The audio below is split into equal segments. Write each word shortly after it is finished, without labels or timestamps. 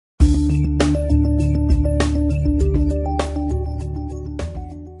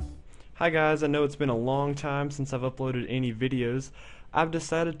Hi guys, I know it's been a long time since I've uploaded any videos. I've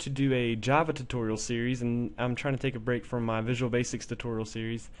decided to do a Java tutorial series, and I'm trying to take a break from my Visual Basics tutorial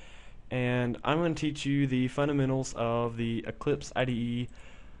series, and I'm going to teach you the fundamentals of the Eclipse IDE,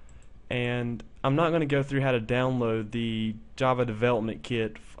 and I'm not going to go through how to download the Java development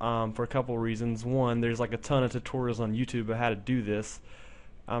kit for a couple of reasons. One, there's like a ton of tutorials on YouTube of how to do this.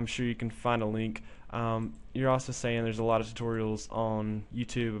 I'm sure you can find a link. You're also saying there's a lot of tutorials on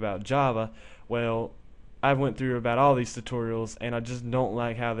YouTube about Java. Well, I went through about all these tutorials and I just don't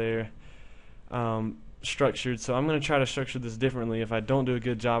like how they're structured, so I'm going to try to structure this differently. If I don't do a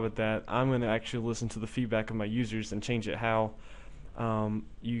good job at that, I'm going to actually listen to the feedback of my users and change it how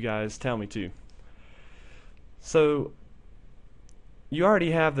you guys tell me to. So you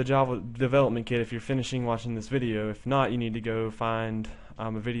already have the Java development kit if you're finishing watching this video. If not, you need to go find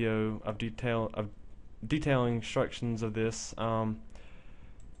a video of detailing instructions of this. We're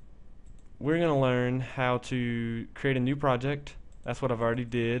going to learn how to create a new project. That's what I've already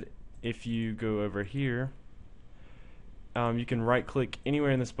did. If you go over here, you can right click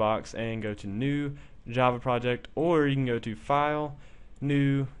anywhere in this box and go to New Java Project, or you can go to File,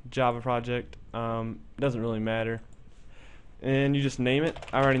 New Java Project. Doesn't really matter. And you just name it.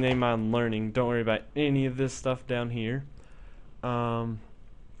 I already named mine Learning. Don't worry about any of this stuff down here.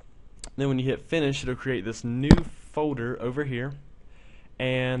 Then when you hit Finish, it'll create this new folder over here,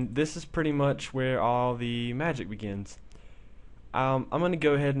 and this is pretty much where all the magic begins. I'm going to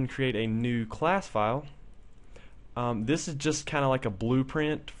go ahead and create a new class file. This is just kind of like a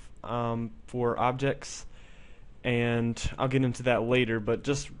blueprint for objects, and I'll get into that later, but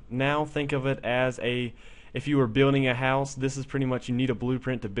just now think of it as if you were building a house, this is pretty much, you need a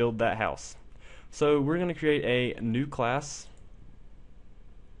blueprint to build that house. So we're going to create a new class.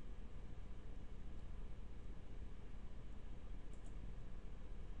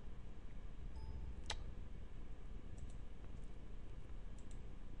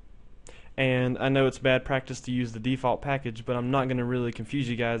 And I know it's bad practice to use the default package, but I'm not going to really confuse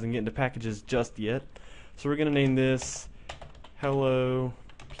you guys and get into packages just yet. So we're going to name this Hello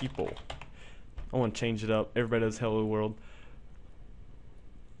People. I want to change it up. Everybody does Hello World.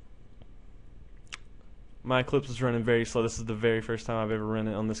 My Eclipse is running very slow. This is the very first time I've ever run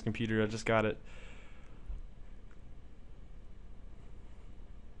it on this computer. I just got it.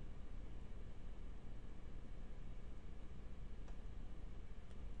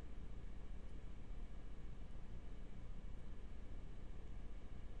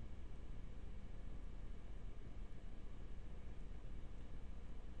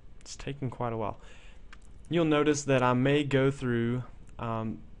 It's taking quite a while. You'll notice that I may go through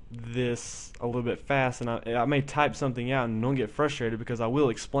this a little bit fast, and I may type something out, and don't get frustrated because I will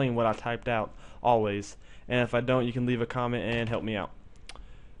explain what I typed out always. And if I don't, you can leave a comment and help me out.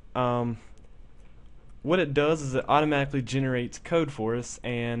 What it does is it automatically generates code for us,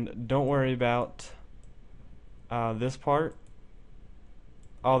 and don't worry about this part.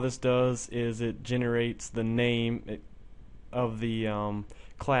 All this does is it generates the name of the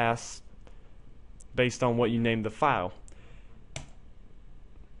class based on what you named the file.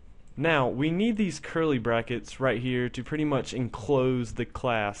 Now we need these curly brackets right here to pretty much enclose the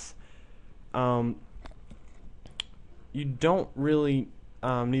class. You don't really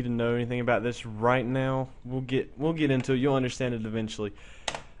need to know anything about this right now. We'll get into it. You'll understand it eventually.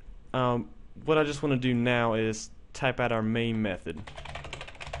 What I just want to do now is type out our main method.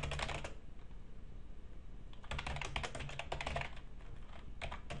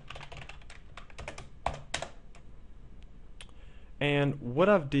 And what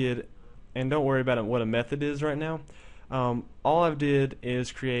I've did, and don't worry about what a method is right now, all I've did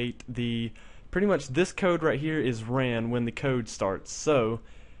is create pretty much this code right here is ran when the code starts. So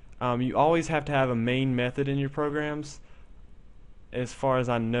you always have to have a main method in your programs. As far as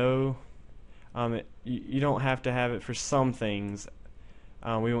I know, you don't have to have it for some things.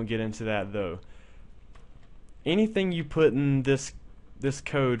 We won't get into that though. Anything you put in this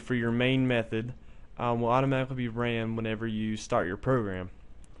code for your main method will automatically be ran whenever you start your program.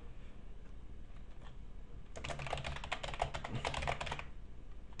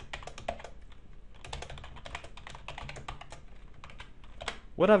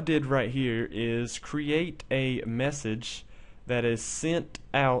 What I've did right here is create a message that is sent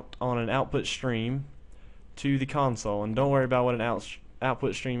out on an output stream to the console, and don't worry about what an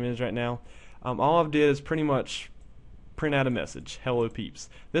output stream is right now. All I've did is pretty much print out a message, hello peeps.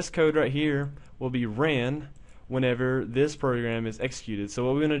 This code right here will be ran whenever this program is executed. So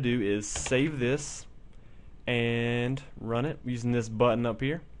what we're going to do is save this and run it using this button up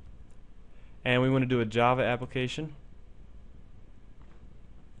here. And we want to do a Java application.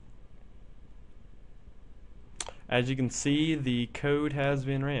 As you can see, the code has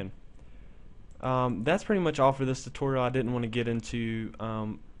been ran. That's pretty much all for this tutorial. I didn't want to get into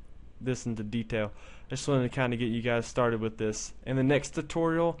this into detail. I just wanted to kind of get you guys started with this. In the next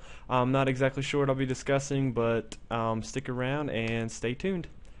tutorial, I'm not exactly sure what I'll be discussing, but stick around and stay tuned.